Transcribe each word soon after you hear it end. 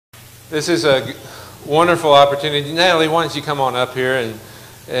This is a wonderful opportunity. Natalie, why don't you come on up here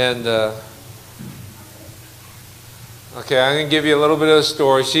and okay, I'm going to give you a little bit of a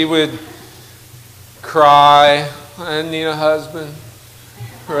story. She would cry, I need a husband,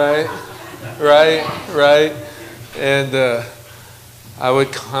 right? And I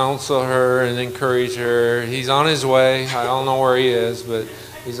would counsel her and encourage her. He's on his way. I don't know where he is, but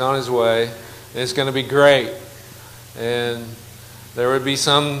he's on his way. And it's going to be great. And there would be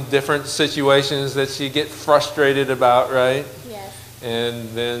some different situations that she'd get frustrated about, right? Yes. And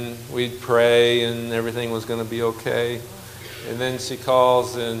then we'd pray and everything was going to be okay. And then she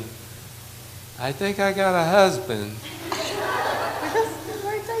calls and, I think I got a husband.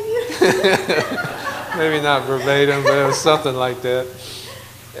 Maybe not verbatim, but it was something like that.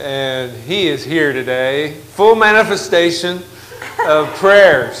 And he is here today, full manifestation of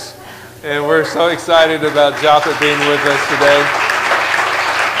prayers. And we're so excited about Japet being with us today.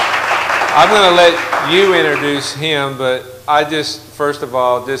 I'm going to let you introduce him, but I just, first of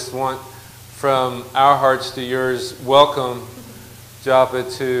all, just want from our hearts to yours, welcome Japet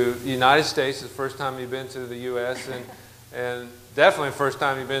to the United States. It's the first time you've been to the U.S. and definitely the first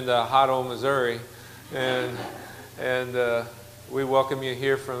time you've been to hot old Missouri. And we welcome you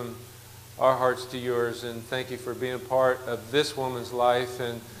here from our hearts to yours, and thank you for being a part of this woman's life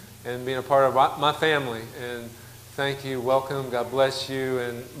and being a part of my family. And thank you, welcome, God bless you,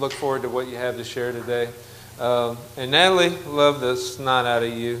 and look forward to what you have to share today. And Natalie, love the snot out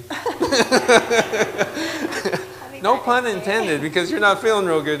of you. No pun intended, because you're not feeling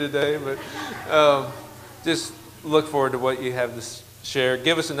real good today, but just look forward to what you have to share.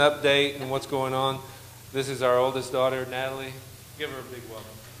 Give us an update and what's going on. This is our oldest daughter, Natalie. Give her a big welcome.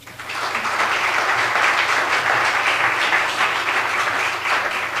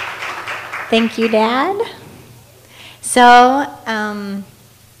 Thank you, Dad. So,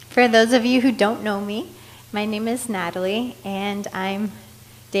 for those of you who don't know me, my name is Natalie, and I'm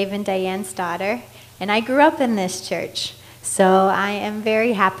Dave and Diane's daughter, and I grew up in this church. So I am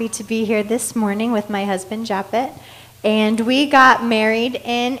very happy to be here this morning with my husband, Japet, and we got married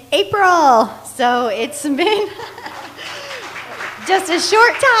in April. So it's been just a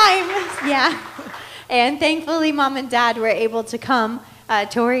short time, yeah. And thankfully, Mom and Dad were able to come.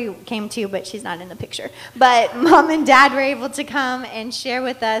 Tori came too, but she's not in the picture. But Mom and Dad were able to come and share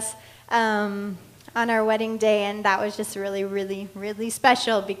with us on our wedding day, and that was just really, really, really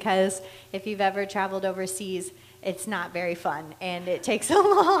special, because if you've ever traveled overseas, it's not very fun, and it takes a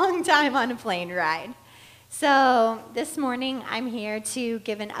long time on a plane ride. So this morning, I'm here to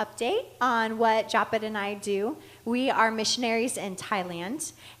give an update on what Japet and I do. We are missionaries in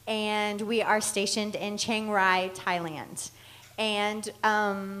Thailand, and we are stationed in Chiang Rai, Thailand. And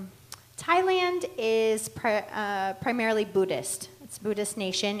Thailand is primarily Buddhist. It's a Buddhist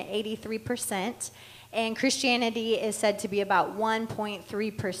nation, 83%. And Christianity is said to be about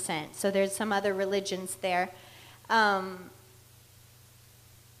 1.3%. So there's some other religions there. I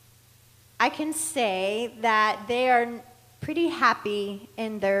can say that they are pretty happy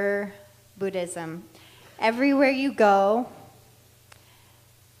in their Buddhism. Everywhere you go,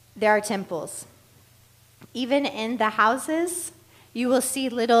 there are temples. Even in the houses, you will see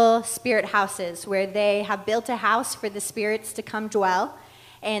little spirit houses where they have built a house for the spirits to come dwell,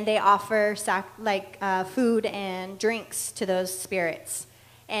 and they offer food and drinks to those spirits.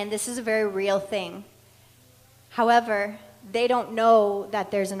 And this is a very real thing. However, they don't know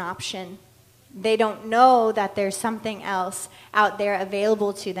that there's an option. They don't know that there's something else out there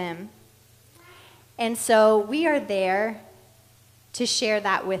available to them. And so we are there to share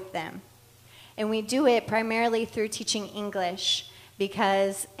that with them. And we do it primarily through teaching English,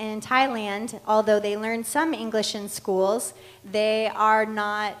 because in Thailand, although they learn some English in schools, they are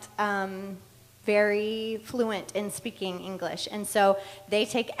not very fluent in speaking English. And so they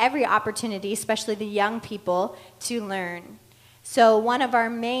take every opportunity, especially the young people, to learn. So one of our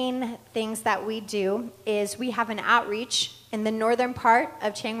main things that we do is we have an outreach in the northern part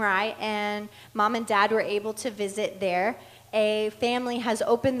of Chiang Rai, and Mom and Dad were able to visit there. A family has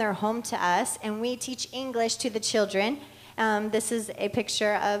opened their home to us, and we teach English to the children. This is a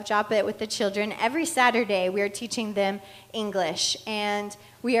picture of Japet with the children. Every Saturday, we are teaching them English, and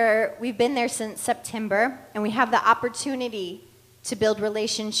we've been there since September, and we have the opportunity to build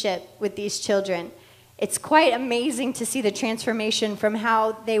relationship with these children. It's quite amazing to see the transformation from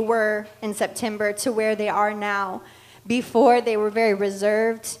how they were in September to where they are now. Before, they were very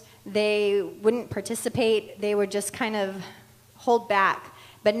reserved. They wouldn't participate. They would just kind of hold back.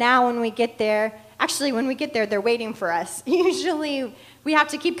 But now when we get there, actually when we get there, they're waiting for us. Usually we have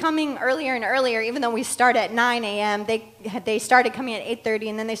to keep coming earlier and earlier, even though we start at 9 a.m. They started coming at 8:30,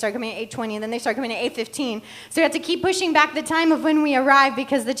 and then they started coming at 8:20, and then they started coming at 8:15. So we have to keep pushing back the time of when we arrive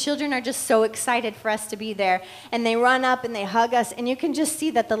because the children are just so excited for us to be there. And they run up and they hug us, and you can just see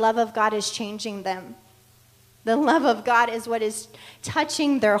that the love of God is changing them. The love of God is what is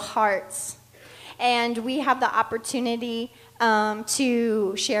touching their hearts. And we have the opportunity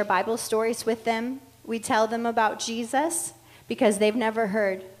to share Bible stories with them. We tell them about Jesus because they've never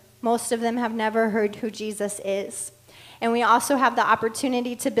heard. Most of them have never heard who Jesus is. And we also have the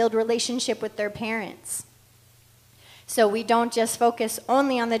opportunity to build relationship with their parents. So we don't just focus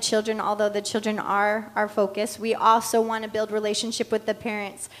only on the children, although the children are our focus. We also want to build relationship with the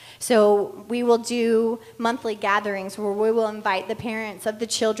parents. So we will do monthly gatherings where we will invite the parents of the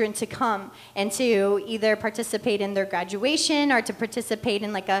children to come and to either participate in their graduation or to participate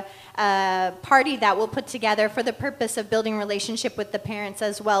in like a party that we'll put together for the purpose of building relationship with the parents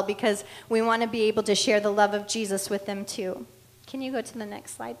as well, because we want to be able to share the love of Jesus with them too. Can you go to the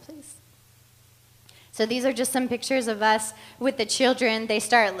next slide, please? So these are just some pictures of us with the children. They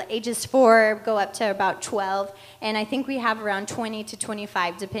start at ages 4, go up to about 12, and I think we have around 20 to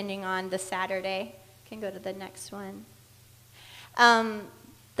 25, depending on the Saturday. Can go to the next one.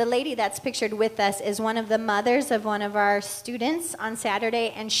 The lady that's pictured with us is one of the mothers of one of our students on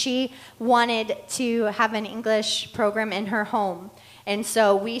Saturday, and she wanted to have an English program in her home. And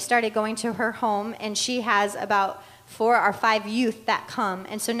so we started going to her home, and she has about 4 or 5 youth that come.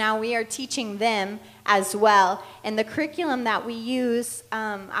 And so now we are teaching them as well. And the curriculum that we use,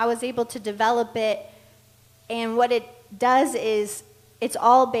 I was able to develop it. And what it does is it's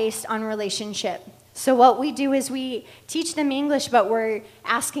all based on relationship. So what we do is we teach them English, but we're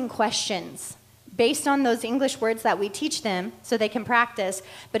asking questions based on those English words that we teach them so they can practice.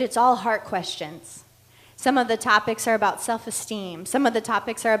 But it's all heart questions. Some of the topics are about self-esteem. Some of the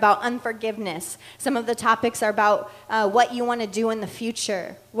topics are about unforgiveness. Some of the topics are about what you want to do in the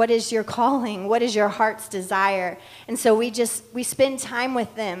future. What is your calling? What is your heart's desire? And so we spend time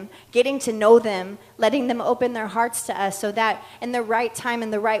with them, getting to know them, letting them open their hearts to us so that in the right time, in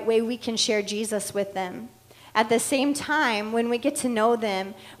the right way, we can share Jesus with them. At the same time, when we get to know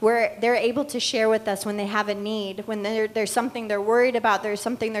them, they're able to share with us when they have a need, when there's something they're worried about, there's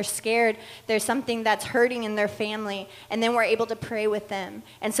something they're scared, there's something that's hurting in their family, and then we're able to pray with them.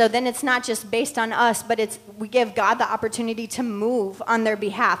 And so then it's not just based on us, but we give God the opportunity to move on their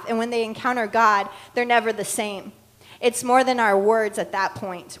behalf. And when they encounter God, they're never the same. It's more than our words at that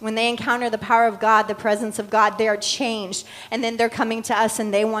point. When they encounter the power of God, the presence of God, they are changed. And then they're coming to us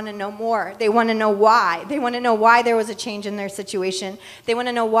and they want to know more. They want to know why. They want to know why there was a change in their situation. They want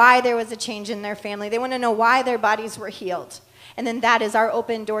to know why there was a change in their family. They want to know why their bodies were healed. And then that is our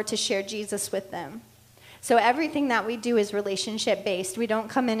open door to share Jesus with them. So everything that we do is relationship-based. We don't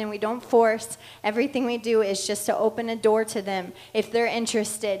come in and we don't force. Everything we do is just to open a door to them. If they're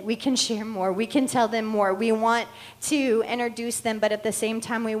interested, we can share more. We can tell them more. We want to introduce them, but at the same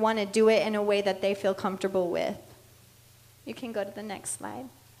time, we want to do it in a way that they feel comfortable with. You can go to the next slide.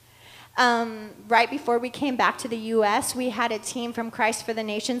 Right before we came back to the U.S., we had a team from Christ for the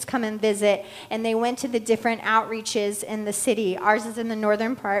Nations come and visit, and they went to the different outreaches in the city. Ours is in the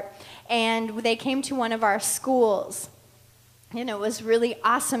northern part, and they came to one of our schools. And it was really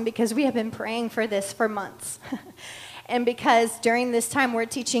awesome because we have been praying for this for months. And because during this time we're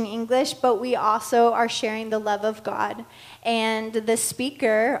teaching English, but we also are sharing the love of God. And the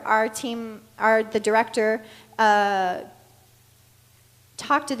speaker, the director,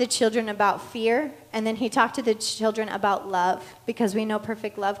 talked to the children about fear, and then he talked to the children about love, because we know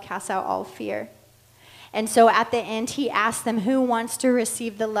perfect love casts out all fear. And so at the end, he asked them who wants to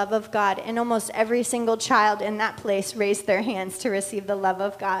receive the love of God, and almost every single child in that place raised their hands to receive the love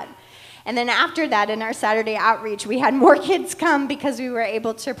of God. And then after that, in our Saturday outreach, we had more kids come because we were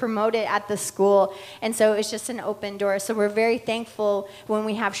able to promote it at the school. And so it was just an open door. So we're very thankful when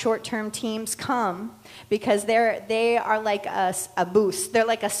we have short-term teams come, because they are like a boost. They're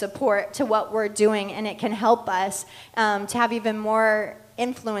like a support to what we're doing, and it can help us to have even more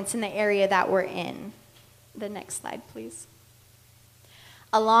influence in the area that we're in. The next slide, please.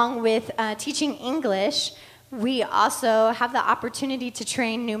 Along with teaching English, we also have the opportunity to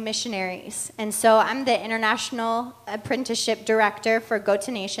train new missionaries. And so I'm the International Apprenticeship Director for Go to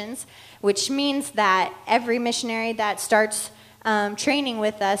Nations, which means that every missionary that starts training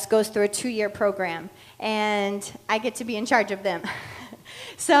with us goes through a 2-year program. And I get to be in charge of them.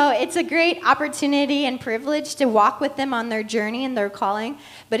 So it's a great opportunity and privilege to walk with them on their journey and their calling,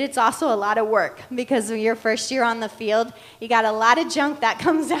 but it's also a lot of work because your first year on the field, you got a lot of junk that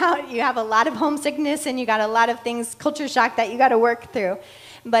comes out, you have a lot of homesickness, and you got a lot of things, culture shock, that you got to work through.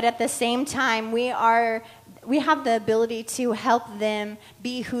 But at the same time, we have the ability to help them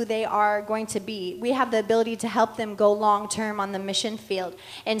be who they are going to be. We have the ability to help them go long term on the mission field.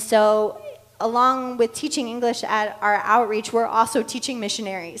 And so along with teaching English at our outreach, we're also teaching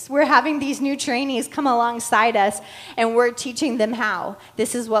missionaries. We're having these new trainees come alongside us, and we're teaching them how.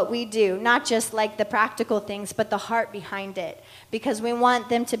 This is what we do, not just like the practical things, but the heart behind it. Because we want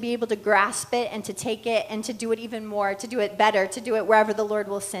them to be able to grasp it and to take it and to do it even more, to do it better, to do it wherever the Lord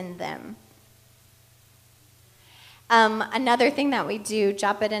will send them. Another thing that we do,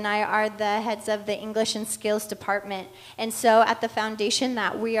 Japet and I are the heads of the English and Skills department. And so at the foundation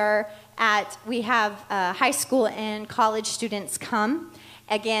that we are at, we have high school and college students come.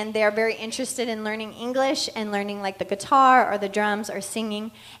 Again, they're very interested in learning English and learning like the guitar or the drums or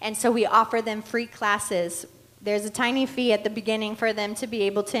singing. And so we offer them free classes. There's a tiny fee at the beginning for them to be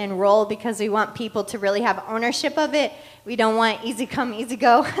able to enroll because we want people to really have ownership of it. We don't want easy come, easy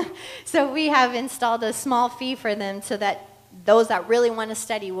go. So we have installed a small fee for them so that those that really want to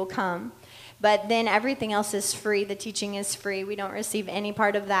study will come. But then everything else is free. The teaching is free. We don't receive any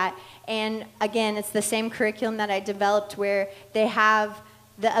part of that. And again, it's the same curriculum that I developed where they have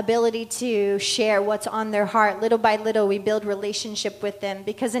the ability to share what's on their heart. Little by little, we build relationship with them.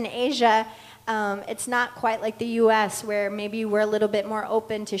 Because in Asia, it's not quite like the U.S. where maybe we're a little bit more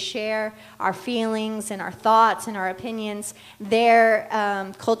open to share our feelings and our thoughts and our opinions. There,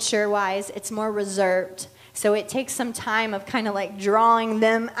 culture-wise, it's more reserved. So it takes some time of kind of like drawing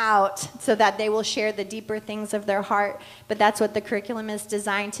them out so that they will share the deeper things of their heart. But that's what the curriculum is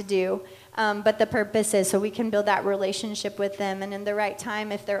designed to do. But the purpose is so we can build that relationship with them. And in the right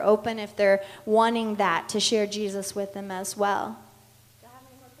time, if they're open, if they're wanting that, to share Jesus with them as well.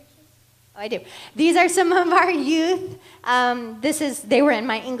 I do. These are some of our youth. They were in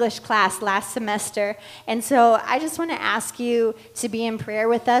my English class last semester. And so I just want to ask you to be in prayer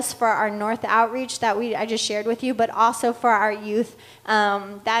with us for our North Outreach that I just shared with you, but also for our youth.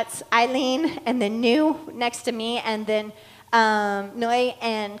 That's Eileen and then New next to me, and then Noi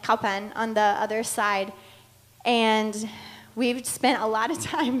and Kaupan on the other side. And we've spent a lot of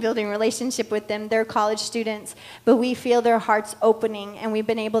time building relationship with them. They're college students, but we feel their hearts opening, and we've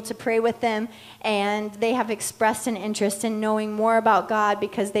been able to pray with them, and they have expressed an interest in knowing more about God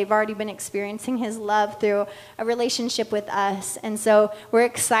because they've already been experiencing His love through a relationship with us. And so we're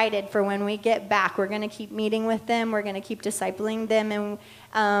excited for when we get back. We're going to keep meeting with them. We're going to keep discipling them,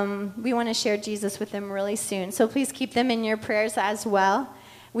 and we want to share Jesus with them really soon. So please keep them in your prayers as well.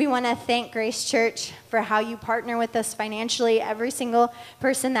 We want to thank Grace Church for how you partner with us financially. Every single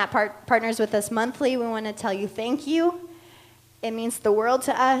person that partners with us monthly, we want to tell you thank you. It means the world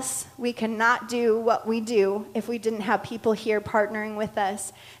to us. We cannot do what we do if we didn't have people here partnering with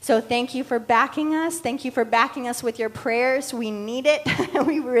us. So thank you for backing us. Thank you for backing us with your prayers. We need it.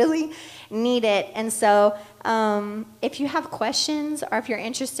 We really need it. And so if you have questions or if you're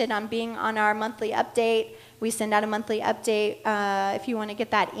interested in being on our monthly update, we send out a monthly update. If you want to get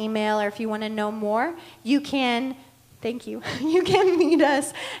that email or if you want to know more, you can, thank you, you can meet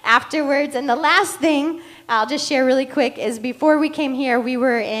us afterwards. And the last thing I'll just share really quick is before we came here, we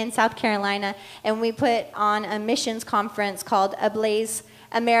were in South Carolina, and we put on a missions conference called Ablaze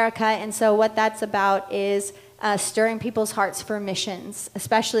America. And so what that's about is stirring people's hearts for missions,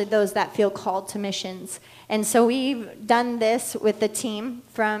 especially those that feel called to missions. And so we've done this with the team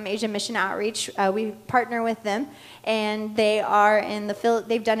from Asian Mission Outreach. We partner with them, and they are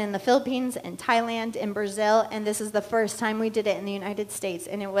they've done in the Philippines, in Thailand, in Brazil, and this is the first time we did it in the United States.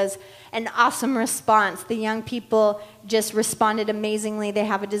 And it was an awesome response. The young people just responded amazingly. They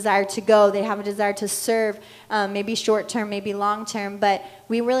have a desire to go. They have a desire to serve, maybe short term, maybe long term. But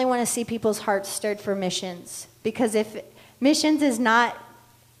we really want to see people's hearts stirred for missions, because if missions is not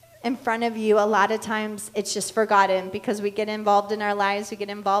in front of you, a lot of times it's just forgotten because we get involved in our lives, we get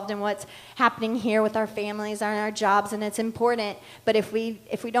involved in what's happening here with our families and our jobs, and it's important. But if we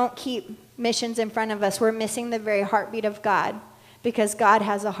don't keep missions in front of us, we're missing the very heartbeat of God, because God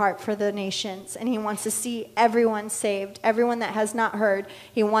has a heart for the nations, and He wants to see everyone saved, everyone that has not heard.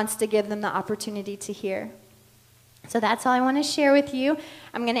 He wants to give them the opportunity to hear. So that's all I want to share with you.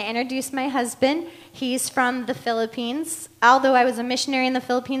 I'm going to introduce my husband. He's from the Philippines. Although I was a missionary in the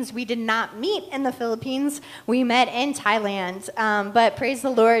Philippines, we did not meet in the Philippines. We met in Thailand. But praise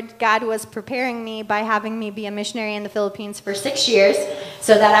the Lord, God was preparing me by having me be a missionary in the Philippines for 6 years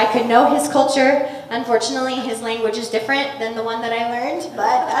so that I could know His culture, Unfortunately, his language is different than the one that I learned,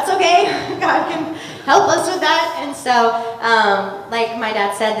 but that's okay. God can help us with that. And so, like my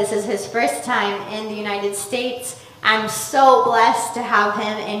dad said, this is his first time in the United States. I'm so blessed to have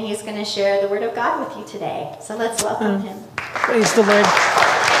him, and he's going to share the Word of God with you today. So let's welcome him. Praise the Lord.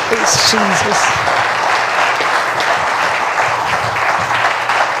 Praise Jesus.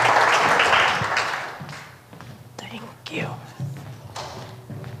 Thank you.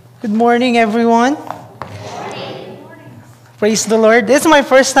 Good morning, everyone. Praise the Lord. This is my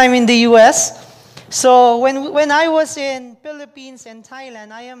first time in the U.S. So when I was in Philippines and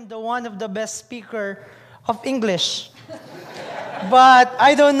Thailand, I am the one of the best speaker of English. But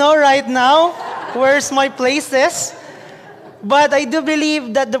I don't know right now where's my place is. But I do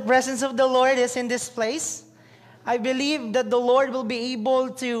believe that the presence of the Lord is in this place. I believe that the Lord will be able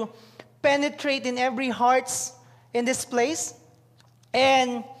to penetrate in every hearts in this place.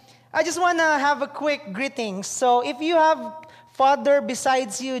 And I just want to have a quick greeting. So if you have father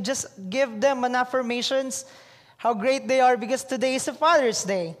besides you, just give them an affirmations how great they are, because today is a Father's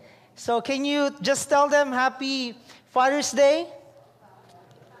Day. So can you just tell them Happy Father's Day?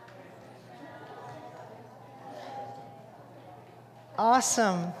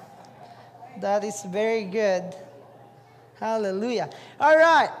 Awesome. That is very good. Hallelujah. All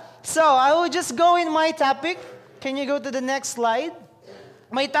right. So I will just go in my topic. Can you go to the next slide?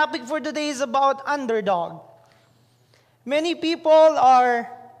 My topic for today is about underdog. Many people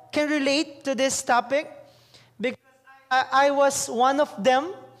can relate to this topic because I was one of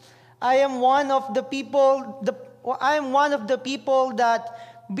them. I am one of the people that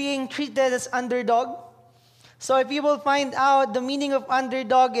being treated as underdog. So if you will find out, the meaning of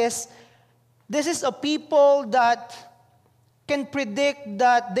underdog is, this is a people that can predict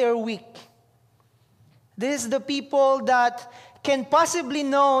that they're weak. This is the people that can possibly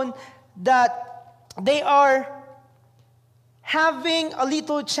know that they are having a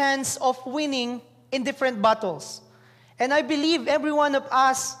little chance of winning in different battles. And I believe every one of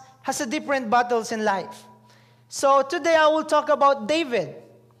us has a different battles in life. So today I will talk about David.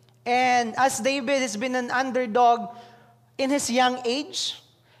 And as David has been an underdog in his young age,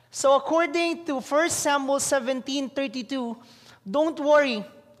 so according to 1 Samuel 17:32, don't worry.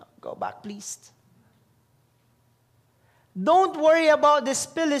 Go back, please. Don't worry about this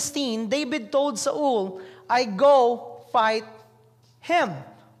Philistine. David told Saul, I go fight him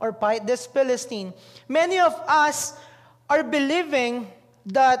or fight this Philistine. Many of us are believing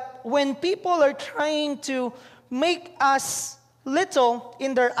that when people are trying to make us little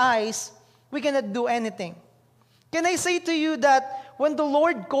in their eyes, we cannot do anything. Can I say to you that when the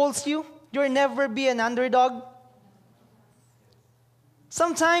Lord calls you, you'll never be an underdog?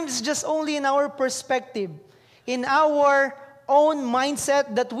 Sometimes it's just only in our perspective, in our own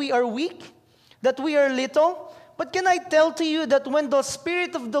mindset that we are weak, that we are little. But can I tell to you that when the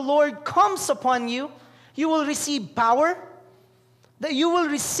Spirit of the Lord comes upon you, you will receive power, that you will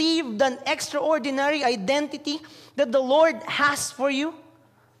receive an extraordinary identity that the Lord has for you?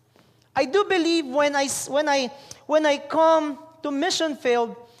 I do believe when I come to mission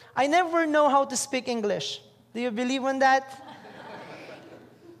field, I never know how to speak English. Do you believe in that?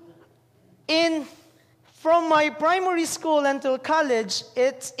 From my primary school until college,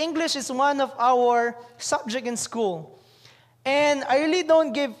 English is one of our subject in school. And I really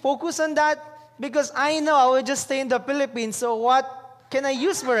don't give focus on that because I know I will just stay in the Philippines, so what can I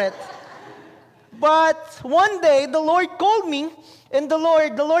use for it? But one day, the Lord called me, and the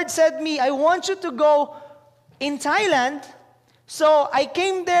Lord said to me, I want you to go in Thailand. So I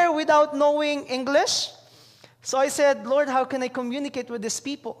came there without knowing English. So I said, Lord, how can I communicate with these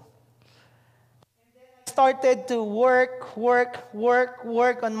people? Started to work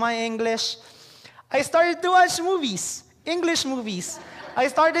on my English. I started to watch movies, English movies. I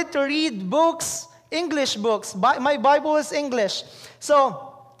started to read books, English books. My Bible is English.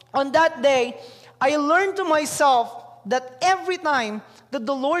 So on that day, I learned to myself that every time that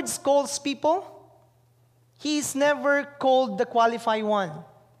the Lord calls people, He's never called the qualified one.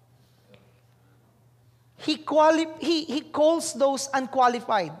 He calls those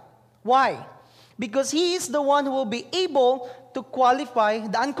unqualified. Why? Because He is the one who will be able to qualify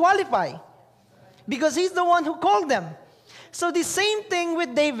the unqualified. Because He's the one who called them. So the same thing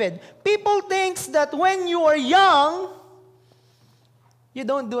with David. People think that when you are young, you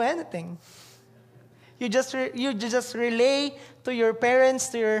don't do anything. You just relay to your parents,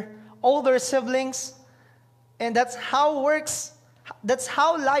 to your older siblings, and that's how works. That's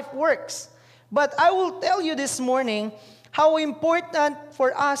how life works. But I will tell you this morning how important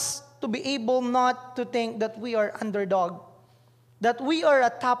for us to be able not to think that we are underdog, that we are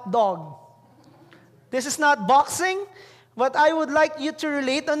a top dog, This is not boxing, but I would like you to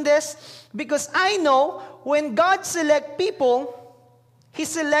relate on this because I know when God select people, He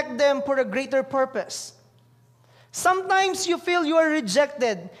select them for a greater purpose. Sometimes you feel you are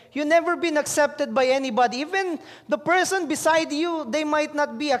rejected. You never been accepted by anybody. Even the person beside you, they might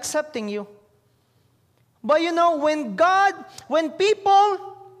not be accepting you. But you know, when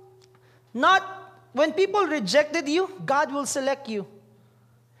people rejected you, God will select you.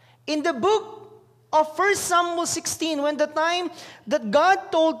 In the book of 1 Samuel 16, when the time that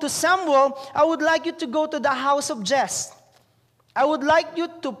God told to Samuel, I would like you to go to the house of Jesse. I would like you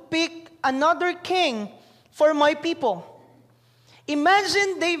to pick another king for my people.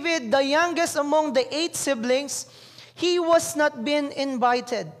 Imagine David, the youngest among the 8 siblings, he was not being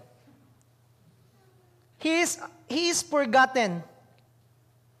invited. He is forgotten.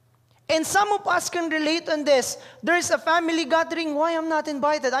 And some of us can relate on this. There's a family gathering. Why I'm not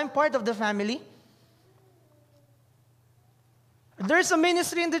invited? I'm part of the family. There's a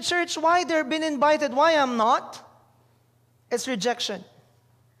ministry in the church. Why they're being invited? Why I'm not? It's rejection.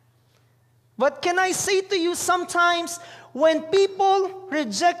 But can I say to you, sometimes when people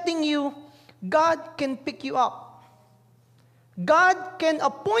rejecting you, God can pick you up. God can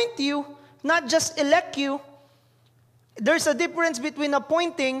appoint you, not just elect you. There's a difference between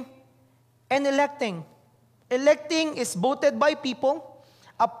appointing and electing. Electing is voted by people.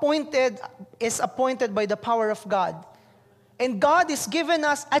 Appointed is appointed by the power of God. And God has given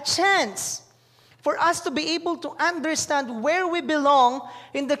us a chance for us to be able to understand where we belong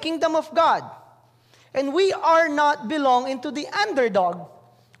in the kingdom of God. And we are not belong into the underdog.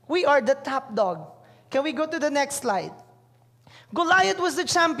 We are the top dog. Can we go to the next slide? Goliath was the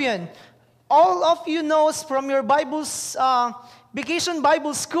champion. All of you knows from your Bible's vacation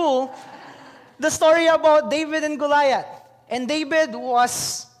Bible school the story about David and Goliath. And David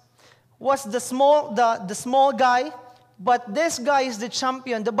was the small guy, but this guy is the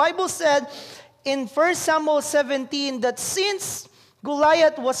champion. The Bible said in 1 Samuel 17 that since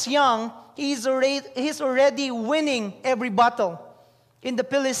Goliath was young, he's already winning every battle in the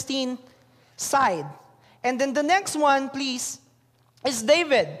Philistine side. And then the next one, please, is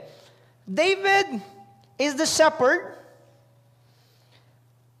David. David is the shepherd.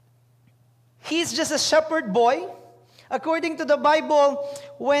 He's just a shepherd boy. According to the Bible,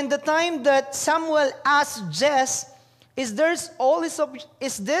 when the time that Samuel asked Jesse, is this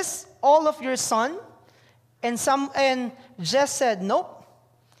all of your son? And Jesse said, nope.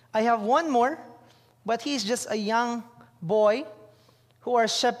 I have one more, but he's just a young boy who are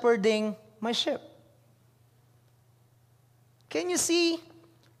shepherding my sheep. Can you see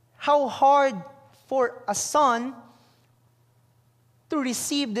how hard for a son to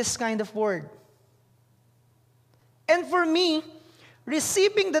receive this kind of word? And for me,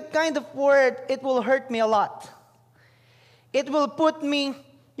 receiving that kind of word, it will hurt me a lot. It will put me,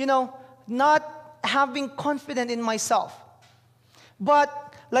 not having confidence in myself.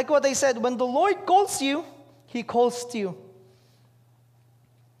 But like what I said, when the Lord calls you, He calls to you.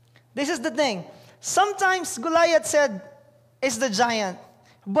 This is the thing. Sometimes Goliath said, it's the giant.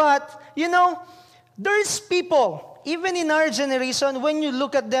 But, there's people, even in our generation, when you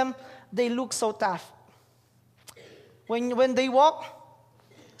look at them, they look so tough. When they walk,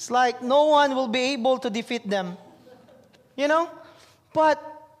 it's like no one will be able to defeat them. But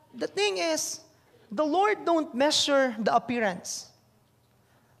the thing is, the Lord don't measure the appearance.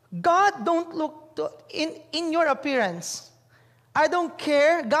 God don't look in your appearance. I don't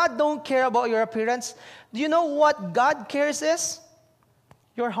care. God don't care about your appearance. Do you know what God cares is?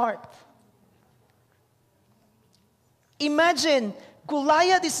 Your heart. Imagine,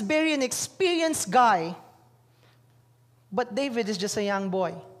 Goliath is very an experienced guy, but David is just a young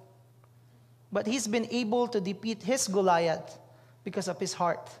boy. But he's been able to defeat his Goliath because of his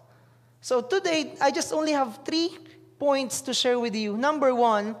heart. So today, I just only have 3 points to share with you. Number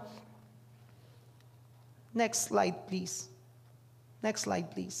 1, next slide, please. Next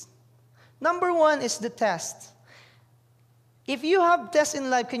slide, please. Number 1 is the test. If you have tests in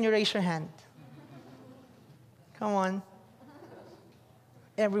life, can you raise your hand? Come on.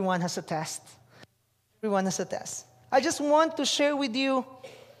 Everyone has a test. Everyone has a test. I just want to share with you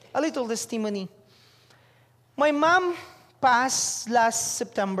a little testimony. My mom passed last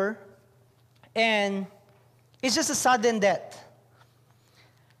September, and it's just a sudden death.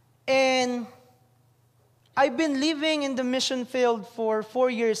 And I've been living in the mission field for 4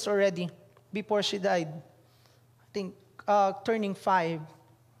 years already before she died. I think turning 5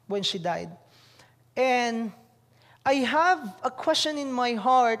 when she died. And I have a question in my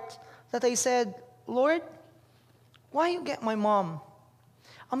heart that I said, Lord, why you get my mom?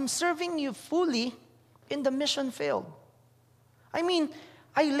 I'm serving you fully, in the mission field. I mean,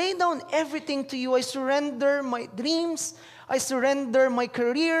 I lay down everything to you. I surrender my dreams. I surrender my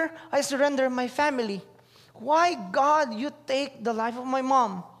career. I surrender my family. Why, God, you take the life of my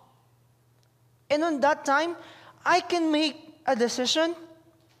mom? And on that time, I can make a decision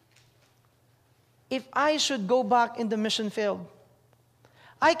if I should go back in the mission field.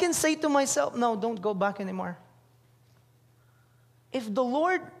 I can say to myself, no, don't go back anymore. If the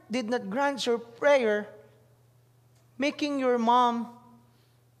Lord did not grant your prayer, making your mom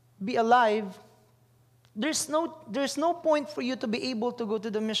be alive, there's no point for you to be able to go to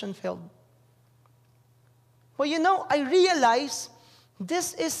the mission field. Well, you know, I realize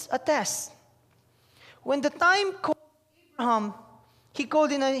this is a test. When the time called Abraham, he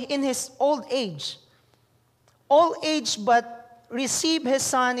called in his old age but received his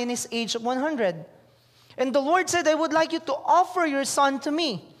son in his age of 100. And the Lord said, I would like you to offer your son to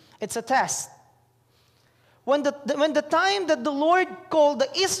me. It's a test. When the time that the Lord called the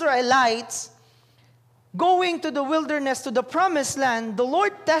Israelites going to the wilderness, to the promised land, the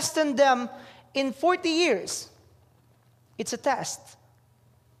Lord tested them in 40 years. It's a test.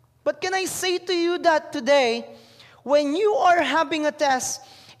 But can I say to you that today, when you are having a test,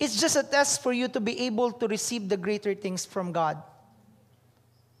 it's just a test for you to be able to receive the greater things from God.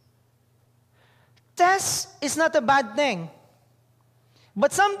 Test is not a bad thing.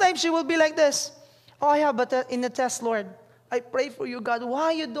 But sometimes you will be like this. Oh, I have in the test, Lord. I pray for you, God.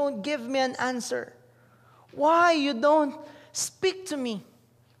 Why you don't give me an answer? Why you don't speak to me?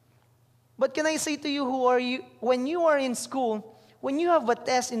 But can I say to you, when you are in school, when you have a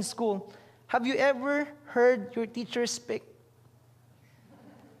test in school, have you ever heard your teacher speak?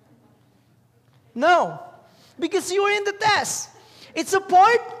 No, because you are in the test. It's a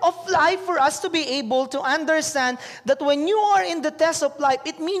part of life for us to be able to understand that when you are in the test of life,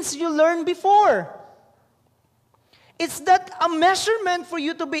 it means you learned before. It's that a measurement for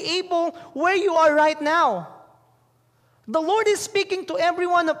you to be able where you are right now. The Lord is speaking to every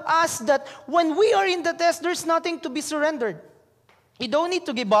one of us that when we are in the test, there's nothing to be surrendered. You don't need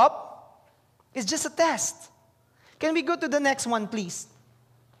to give up. It's just a test. Can we go to the next one, please?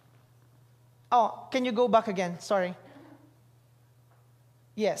 Oh, can you go back again? Sorry.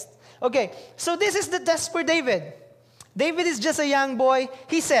 Yes. Okay, so this is the test for David. David is just a young boy.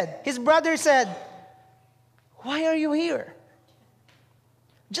 His brother said, why are you here?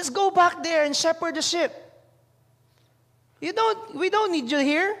 Just go back there and shepherd the sheep. We don't need you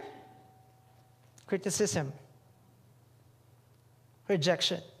here. Criticism.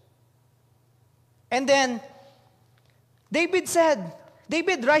 Rejection. And then David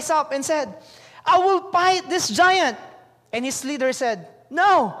rise up and said, I will fight this giant. And his leader said,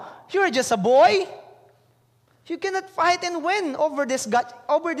 no, you're just a boy. You cannot fight and win over this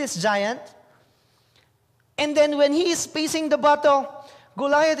giant. And then when he is facing the battle,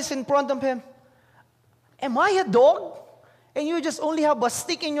 Goliath is in front of him. Am I a dog? And you just only have a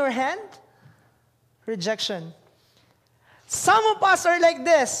stick in your hand? Rejection. Some of us are like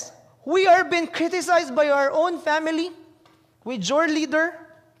this. We are being criticized by our own family, with your leader,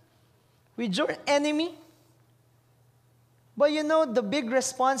 with your enemy. But you know the big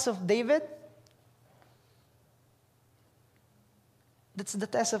response of David? That's the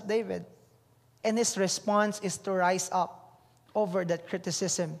test of David. And his response is to rise up over that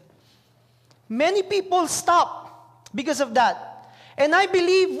criticism. Many people stop because of that. And I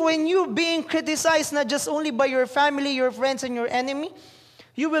believe when you're being criticized, not just only by your family, your friends, and your enemy,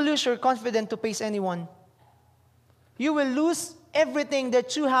 you will lose your confidence to face anyone. You will lose everything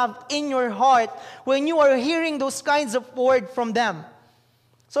that you have in your heart when you are hearing those kinds of words from them.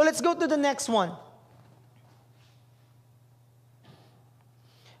 So let's go to the next one.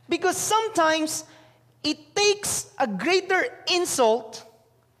 Because sometimes it takes a greater insult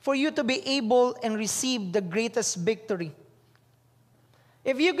for you to be able and receive the greatest victory.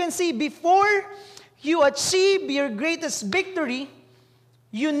 If you can see, before you achieve your greatest victory,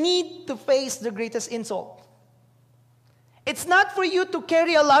 you need to face the greatest insult. It's not for you to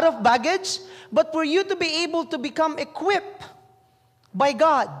carry a lot of baggage, but for you to be able to become equipped by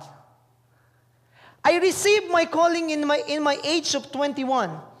God. I received my calling in my age of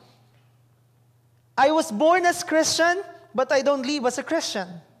 21. I was born as Christian, but I don't live as a Christian.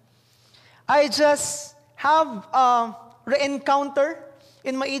 I just have a re-encounter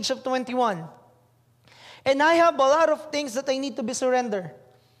in my age of 21. And I have a lot of things that I need to be surrendered.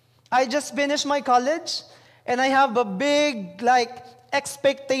 I just finished my college, and I have a big,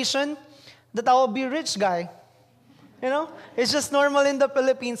 expectation that I will be a rich guy. You know, it's just normal in the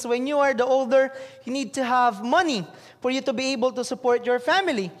Philippines. When you are the older, you need to have money for you to be able to support your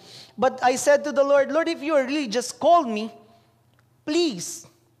family. But I said to the Lord, Lord, if you are really just called me, please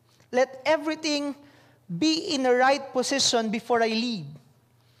let everything be in the right position before I leave.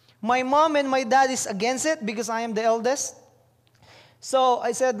 My mom and my dad is against it because I am the eldest. So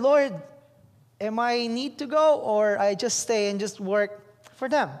I said, Lord, am I need to go or I just stay and just work for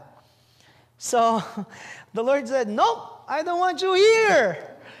them? So the Lord said, nope, I don't want you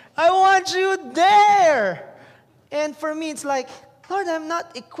here. I want you there. And for me, it's like, Lord, I'm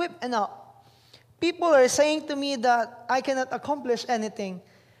not equipped enough. People are saying to me that I cannot accomplish anything.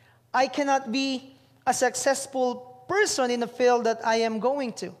 I cannot be a successful person in the field that I am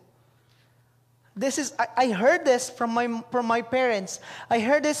going to. I heard this from my parents. I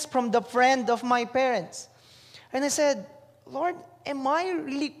heard this from the friend of my parents. And I said, Lord, am I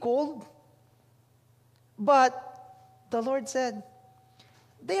really called? But the Lord said,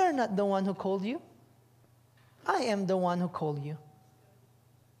 they are not the one who called you. I am the one who called you.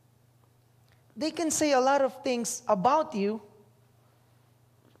 They can say a lot of things about you,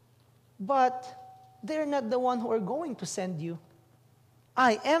 but they're not the one who are going to send you.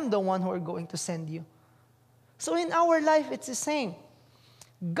 I am the one who are going to send you. So in our life, it's the same.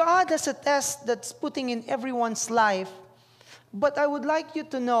 God has a test that's putting in everyone's life, but I would like you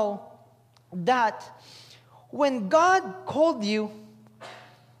to know that when God called you,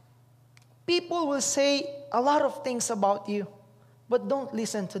 people will say a lot of things about you, but don't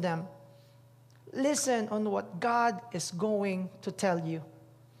listen to them. Listen on what God is going to tell you.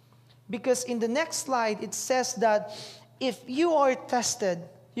 Because in the next slide, it says that if you are tested,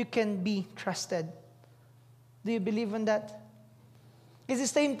 you can be trusted. Do you believe in that? It's the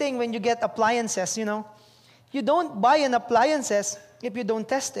same thing when you get appliances, you know. You don't buy an appliances if you don't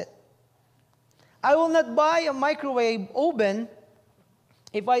test it. I will not buy a microwave oven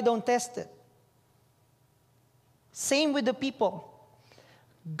if I don't test it. Same with the people.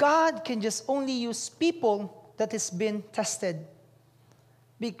 God can just only use people that has been tested.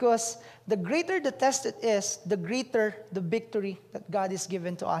 Because the greater the test it is, the greater the victory that God is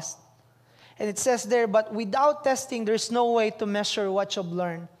given to us. And it says there, but without testing, there's no way to measure what you've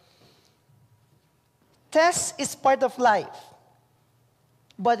learned. Test is part of life.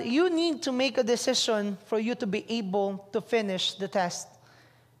 But you need to make a decision for you to be able to finish the test.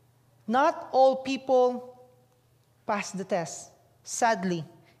 Not all people pass the test. Sadly,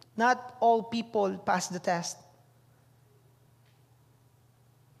 not all people pass the test.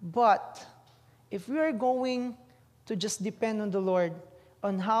 But if we are going to just depend on the Lord,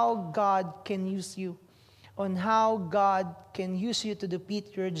 on how God can use you, on how God can use you to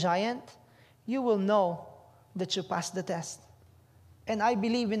defeat your giant, you will know that you passed the test. And I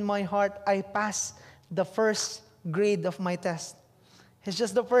believe in my heart, I passed the first grade of my test. It's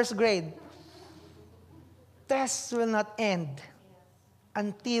just the first grade. Tests will not end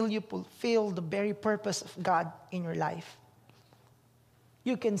until you fulfill the very purpose of God in your life.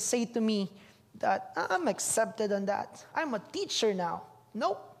 You can say to me that I'm accepted on that. I'm a teacher now.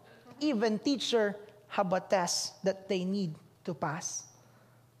 Nope. Even teacher have a test that they need to pass.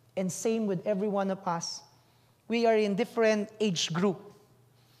 And same with every one of us. We are in different age group.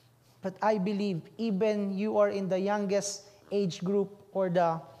 But I believe even you are in the youngest age group or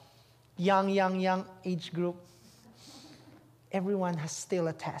the young age group, everyone has still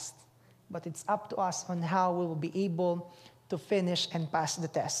a test. But it's up to us on how we will be able to finish and pass the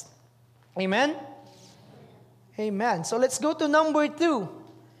test. Amen? Amen. So let's go to number 2.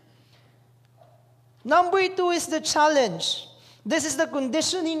 Number 2 is the challenge. This is the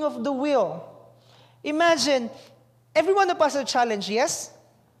conditioning of the will. Imagine, everyone of us a challenge, yes?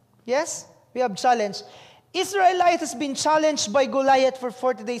 Yes? We have challenge. Israelite has been challenged by Goliath for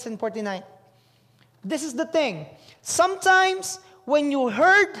 40 days and 40 nights. This is the thing. Sometimes, when you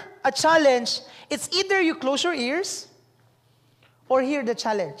heard a challenge, it's either you close your ears or hear the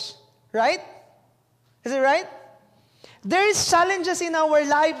challenge. Right? Is it right? There is challenges in our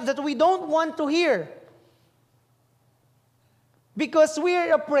life that we don't want to hear. Because we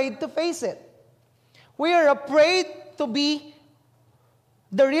are afraid to face it. We are afraid to be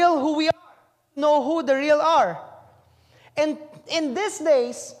the real who we are. Know who the real are. And in these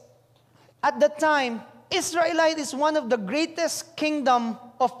days, at the time, Israelite is one of the greatest kingdom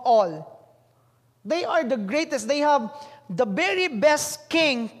of all. They are the greatest. They have the very best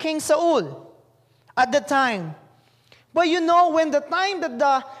king, King Saul, at the time. But you know, when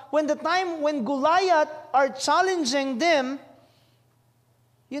Goliath are challenging them,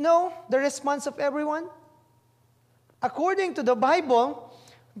 you know the response of everyone? According to the Bible,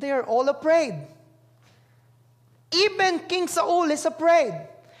 they are all afraid. Even King Saul is afraid.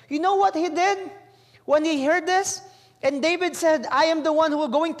 You know what he did when he heard this? And David said, I am the one who is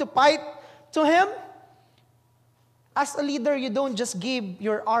going to fight to him. As a leader, you don't just give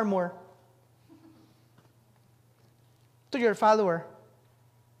your armor to your follower.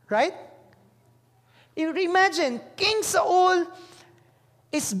 Right? You imagine, King Saul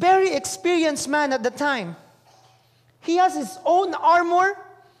is very experienced man at the time. He has his own armor,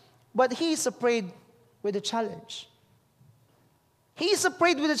 but he is afraid with the challenge. He is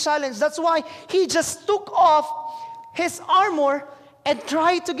afraid with the challenge. That's why he just took off his armor and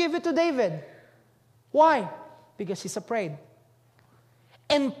tried to give it to David. Why? Because he's afraid.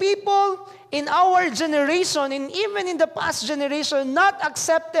 And people in our generation, and even in the past generation, not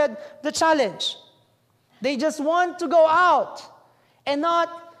accepted the challenge. They just want to go out and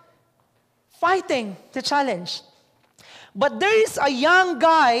not fighting the challenge. But there is a young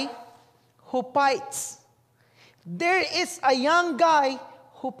guy who fights. There is a young guy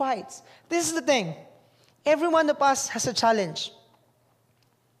who fights. This is the thing. Every one of us has a challenge.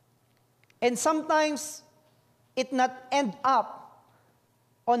 And sometimes it not end up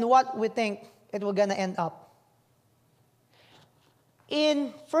on what we think it will gonna end up.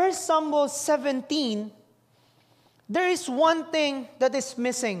 In 1 Samuel 17, there is one thing that is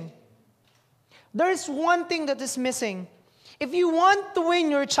missing. There is one thing that is missing. If you want to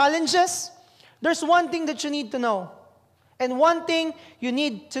win your challenges, there's one thing that you need to know. And one thing you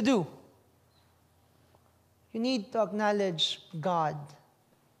need to do. You need to acknowledge God.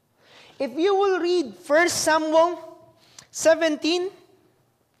 If you will read 1 Samuel 17,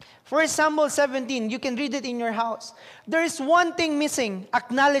 1 Samuel 17, you can read it in your house. There is one thing missing,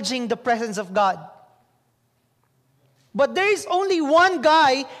 acknowledging the presence of God. But there is only one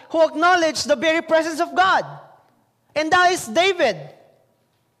guy who acknowledged the very presence of God. And that is David.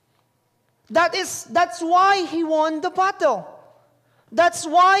 That's why he won the battle. That's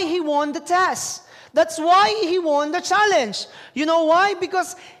why he won the test. That's why he won the challenge. You know why?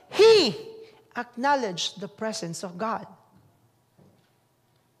 Because he acknowledged the presence of God.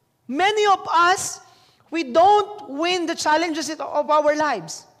 Many of us, we don't win the challenges of our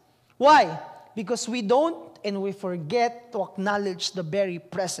lives. Why? Because we don't and we forget to acknowledge the very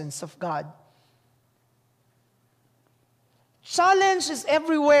presence of God. Challenge is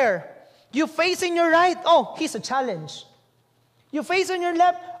everywhere. You face in your right, oh, he's a challenge. You face on your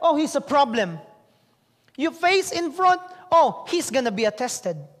left, oh, he's a problem. You face in front, oh, he's gonna be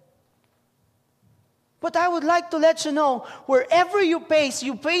attested. But I would like to let you know, wherever you face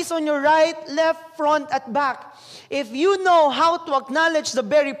on your right, left, front, at back. If you know how to acknowledge the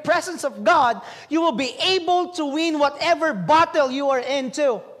very presence of God, you will be able to win whatever battle you are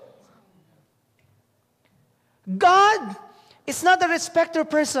into. God is not a respecter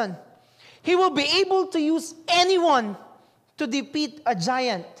person. He will be able to use anyone to defeat a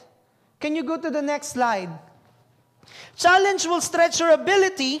giant. Can you go to the next slide? Challenge will stretch your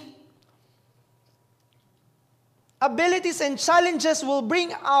ability. Abilities and challenges will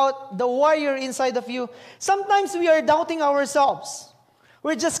bring out the warrior inside of you. Sometimes we are doubting ourselves.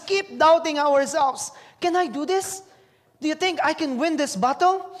 We just keep doubting ourselves. Can I do this? Do you think I can win this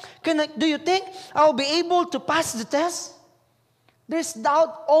battle? Do you think I'll be able to pass the test? There's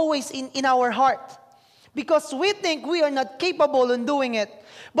doubt always in our heart because we think we are not capable in doing it.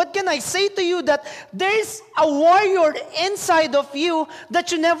 But can I say to you that there's a warrior inside of you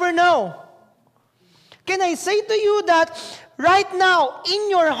that you never know? Can I say to you that right now in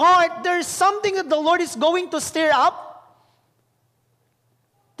your heart there's something that the Lord is going to stir up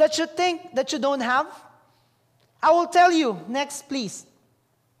that you think that you don't have? I will tell you. Next, please.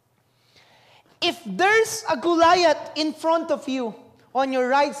 If there's a Goliath in front of you, on your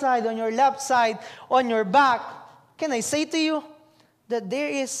right side, on your left side, on your back, can I say to you that there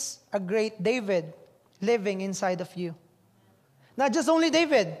is a great David living inside of you? Not just only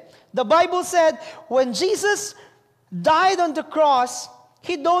David. The Bible said when Jesus died on the cross,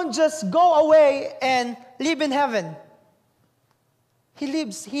 he don't just go away and live in heaven. He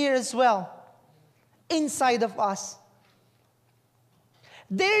lives here as well, inside of us.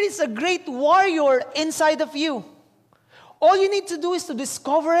 There is a great warrior inside of you. All you need to do is to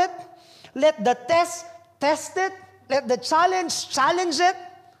discover it. Let the test it. Let the challenge it.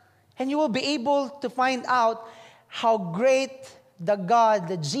 And you will be able to find out how great the God,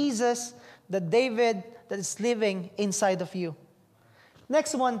 the Jesus, the David that is living inside of you.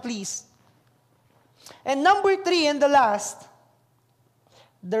 Next one, please. And number 3 and the last,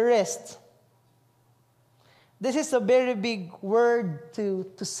 the rest. This is a very big word to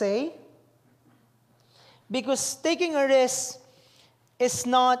say. Because taking a risk is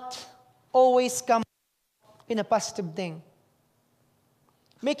not always come in a positive thing.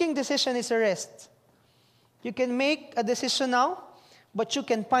 Making decision is a risk. You can make a decision now, but you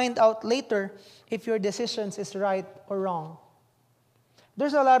can find out later if your decisions is right or wrong.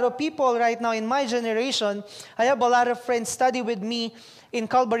 There's a lot of people right now in my generation. I have a lot of friends study with me in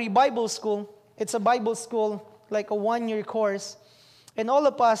Calvary Bible School. It's a Bible school, like a 1-year course. And all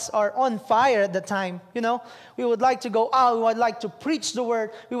of us are on fire at the time. You know, we would like to go out. We would like to preach the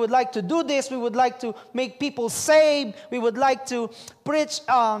word. We would like to do this. We would like to make people saved. We would like to preach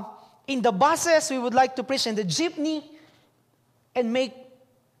in the buses. We would like to preach in the jeepney and make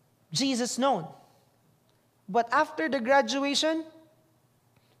Jesus known. But after the graduation,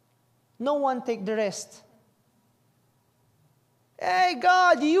 no one take the rest. Hey,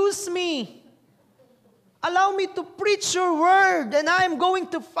 God, use me. Allow me to preach your word, and I am going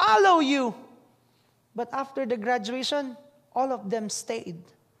to follow you. But after the graduation, all of them stayed.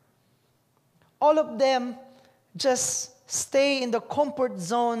 All of them just stay in the comfort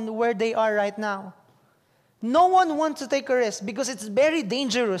zone where they are right now. No one wants to take a risk because it's very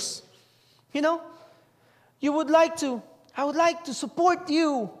dangerous. You know, I would like to support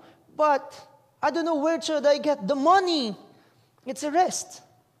you, but I don't know where should I get the money. It's a risk.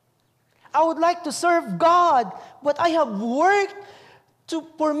 I would like to serve God, but I have work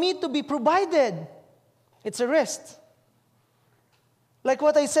for me to be provided. It's a risk. Like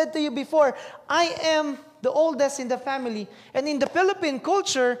what I said to you before, I am the oldest in the family. And in the Philippine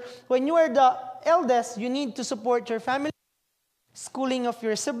culture, when you are the eldest, you need to support your family, schooling of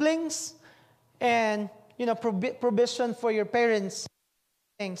your siblings, and provision for your parents.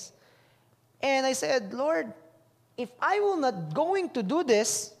 Things. And I said, Lord, if I will not going to do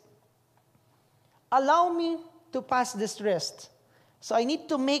this, allow me to pass this test. So I need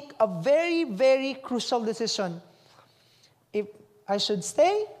to make a very, very crucial decision. If I should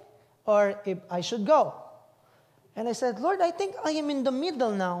stay or if I should go. And I said, Lord, I think I am in the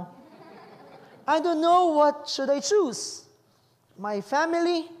middle now. I don't know what should I choose. My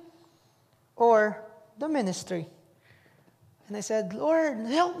family or the ministry. And I said, Lord,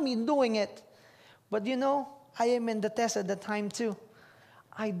 help me doing it. But I am in the test at the time too.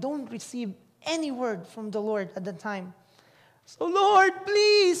 I don't receive any word from the Lord at the time. So Lord,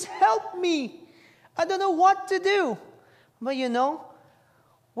 please help me. I don't know what to do. But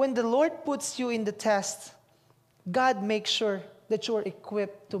when the Lord puts you in the test, God makes sure that you're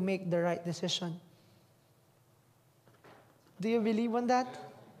equipped to make the right decision. Do you believe on that?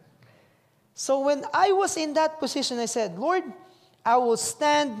 So when I was in that position, I said, Lord, I will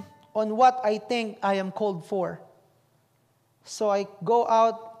stand on what I think I am called for. So I go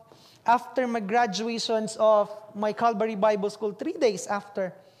out after my graduations of my Calvary Bible School, 3 days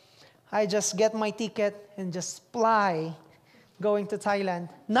after. I just get my ticket and just fly going to Thailand.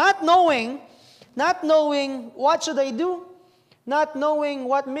 Not knowing what should I do, not knowing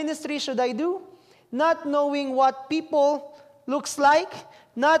what ministry should I do, not knowing what people looks like,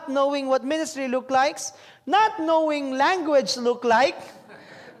 not knowing what ministry look like, not knowing language look like,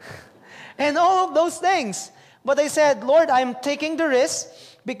 and all of those things. But I said, Lord, I'm taking the risk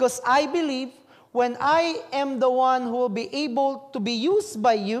because I believe when I am the one who will be able to be used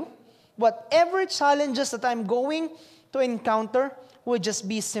by you, whatever challenges that I'm going to encounter will just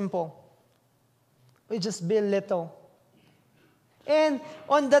be simple. Will just be little. And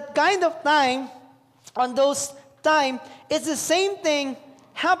on that kind of time, on those time, it's the same thing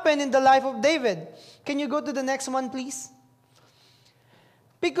happened in the life of David. Can you go to the next one, please?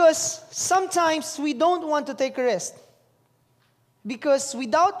 Because sometimes we don't want to take a risk. Because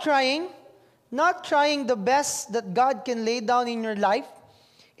without trying, not trying the best that God can lay down in your life,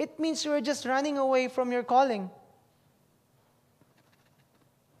 it means you're just running away from your calling.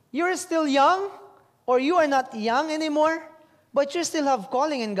 You're still young, or you are not young anymore, but you still have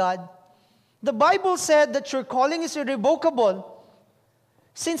calling in God. The Bible said that your calling is irrevocable.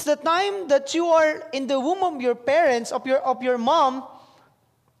 Since the time that you are in the womb of your parents, of your mom,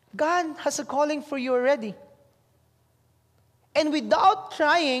 God has a calling for you already. And without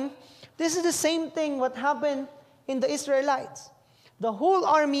trying, this is the same thing what happened in the Israelites. The whole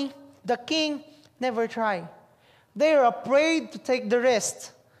army, the king, never tried. They are afraid to take the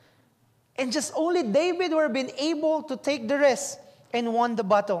risk. And just only David were been able to take the risk and won the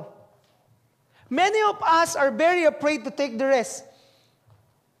battle. Many of us are very afraid to take the risk.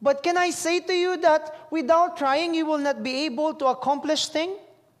 But can I say to you that without trying, you will not be able to accomplish things?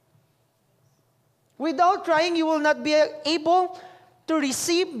 Without trying, you will not be able to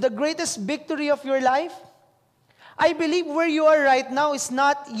receive the greatest victory of your life? I believe where you are right now is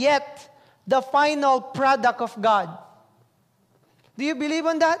not yet the final product of God. Do you believe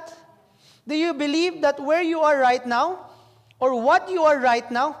on that? Do you believe that where you are right now, or what you are right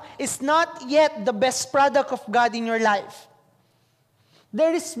now, is not yet the best product of God in your life?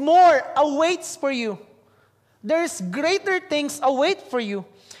 There is more awaits for you. There's greater things await for you.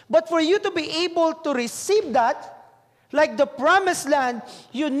 But for you to be able to receive that, like the promised land,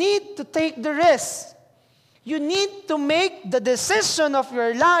 you need to take the risk. You need to make the decision of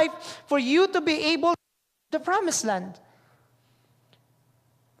your life for you to be able to the promised land.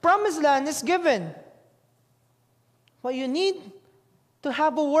 Promised land is given. But you need to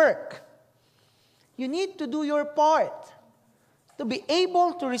have a work. You need to do your part to be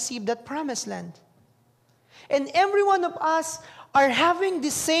able to receive that promised land. And every one of us are having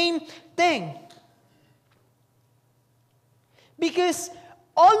the same thing. Because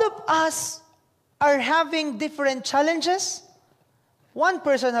all of us are having different challenges. One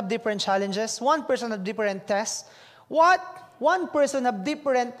person have different challenges. One person have different tests. One person have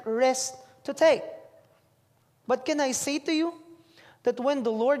different risks to take. But can I say to you that when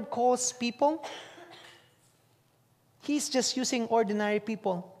the Lord calls people, He's just using ordinary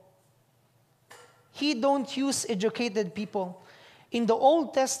people. He don't use educated people. In the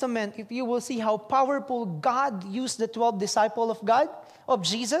Old Testament, if you will see how powerful God used the 12 disciples of God, of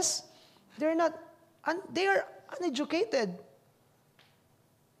Jesus, they are uneducated.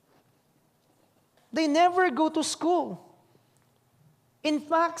 They never go to school. In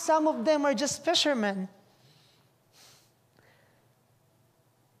fact, some of them are just fishermen.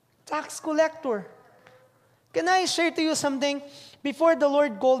 Tax collector. Can I share to you something? Before the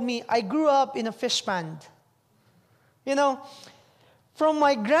Lord called me, I grew up in a fish pond. You know, from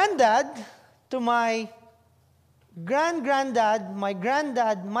my granddad to my grand-granddad, my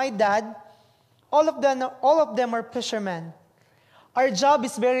granddad, my dad, all of them are fishermen. Our job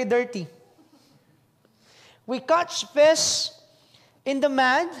is very dirty. We catch fish in the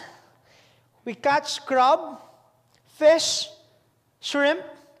mud. We catch crab, fish, shrimp,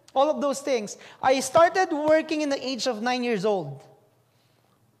 all of those things. I started working in the age of 9 years old.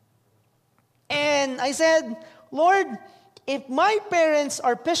 And I said, Lord, if my parents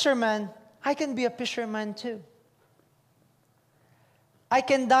are fishermen, I can be a fisherman too. I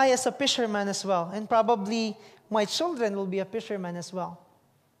can die as a fisherman as well. And probably my children will be a fisherman as well.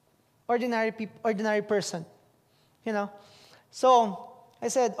 Ordinary person. You know. So I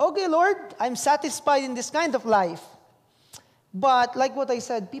said, okay, Lord, I'm satisfied in this kind of life. But like what I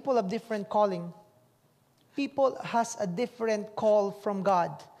said, people have different calling. People has a different call from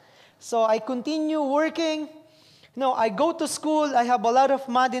God. So I continue working. I go to school. I have a lot of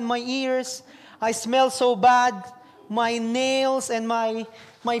mud in my ears. I smell so bad. My nails and my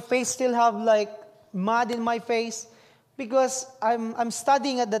face still have like mud in my face because I'm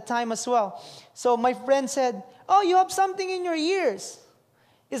studying at the time as well. So my friend said, oh, you have something in your ears.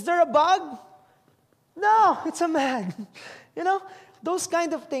 Is there a bug? No, it's a man. Those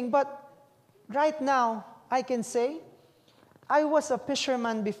kind of things. But right now, I can say, I was a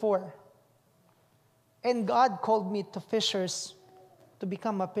fisherman before. And God called me to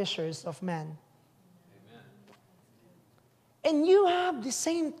become a fishers of men. Amen. And you have the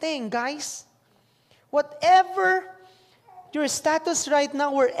same thing, guys. Whatever your status right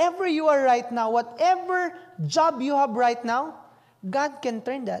now, wherever you are right now, whatever job you have right now, God can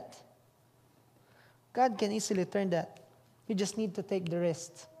turn that. God can easily turn that. You just need to take the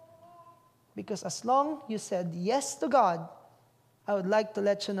risk. Because as long you said yes to God, I would like to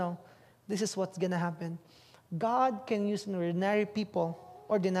let you know, this is what's going to happen. God can use an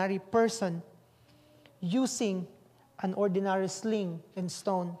ordinary person, using an ordinary sling and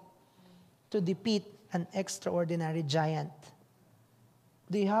stone to defeat an extraordinary giant.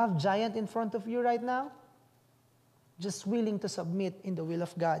 Do you have giant in front of you right now? Just willing to submit in the will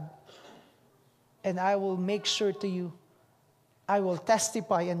of God. And I will make sure to you, I will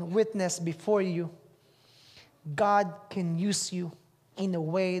testify and witness before you, God can use you in a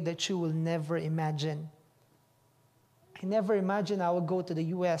way that you will never imagine. I never imagined I would go to the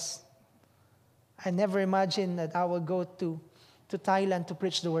U.S. I never imagined that I would go to Thailand to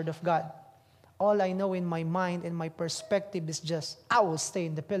preach the Word of God. All I know in my mind and my perspective is just, I will stay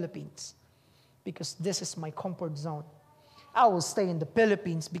in the Philippines because this is my comfort zone. I will stay in the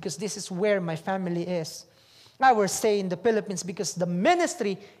Philippines because this is where my family is. I will stay in the Philippines because the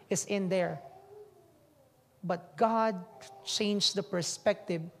ministry is in there. But God changed the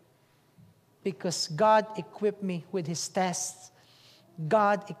perspective because God equipped me with His tests.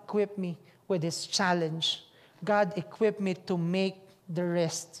 God equipped me with His challenge. God equipped me to make the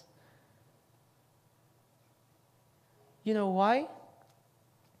rest. You know why?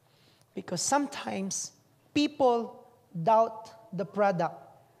 Because sometimes people doubt the product.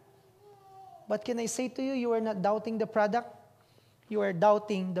 But can I say to you, you are not doubting the product, you are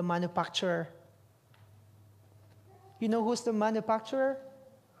doubting the manufacturer. You know who's the manufacturer?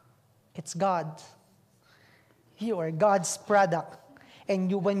 It's God. You are God's product.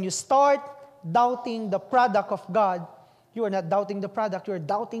 And when you start doubting the product of God, you are not doubting the product, you are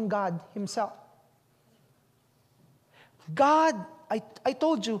doubting God Himself. God, I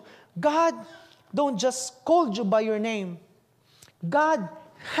told you, God don't just call you by your name. God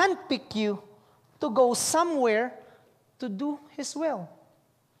handpicked you to go somewhere to do His will.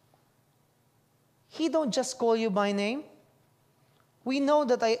 He don't just call you by name. We know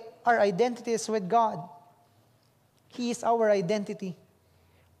that our identity is with God. He is our identity.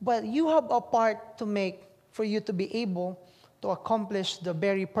 But you have a part to make for you to be able to accomplish the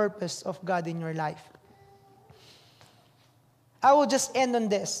very purpose of God in your life. I will just end on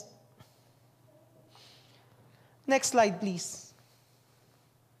this. Next slide, please.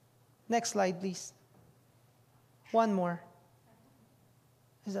 Next slide, please. One more.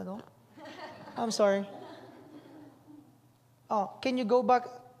 Is that all? I'm sorry. Oh, can you go back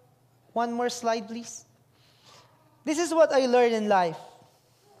one more slide, please? This is what I learned in life.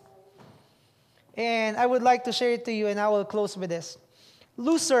 And I would like to share it to you, and I will close with this.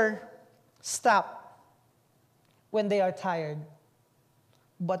 Loser stop when they are tired,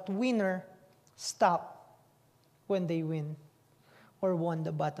 but winner stop when they win or won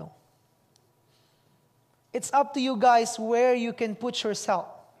the battle. It's up to you guys where you can put yourself.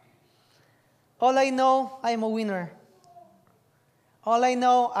 All I know, I'm a winner. All I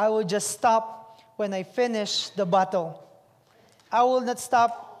know, I will just stop when I finish the battle. I will not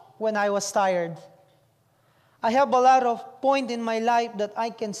stop when I was tired. I have a lot of points in my life that I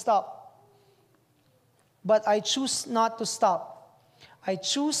can stop. But I choose not to stop. I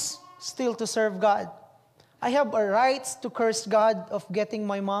choose still to serve God. I have a right to curse God of getting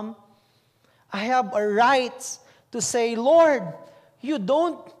my mom. I have a right to say, Lord, you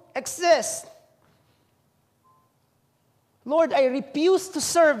don't exist. Lord, I refuse to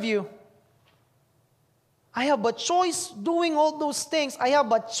serve you. I have a choice doing all those things. I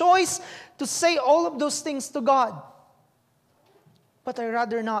have a choice to say all of those things to God. But I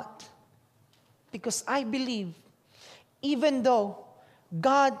rather not. Because I believe, even though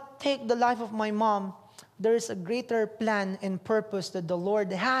God take the life of my mom, there is a greater plan and purpose that the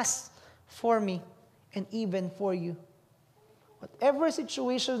Lord has for me and even for you. Whatever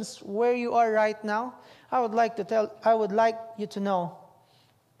situations where you are right now, I would like you to know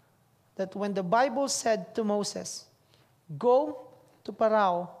that when the Bible said to Moses, go to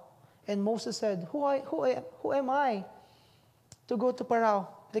Pharaoh, and Moses said, who am I to go to Pharaoh,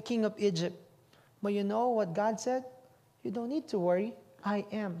 the king of Egypt? But you know what God said? You don't need to worry. I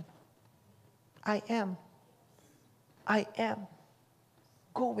am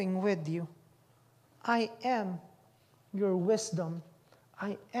going with you. I am your wisdom.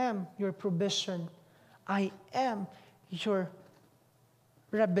 I am your provision. I am your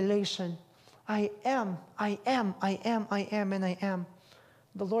revelation. I am, and I am.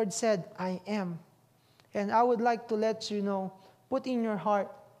 The Lord said, I am. And I would like to let you know, put in your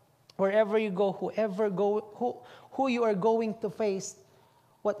heart, wherever you go, who you are going to face,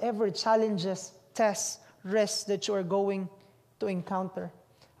 whatever challenges, tests, risks that you are going to encounter.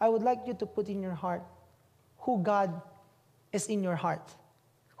 I would like you to put in your heart who God is in your heart,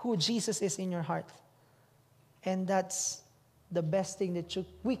 who Jesus is in your heart. And that's the best thing that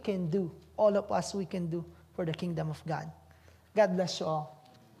we can do, all of us we can do for the kingdom of God. God bless you all.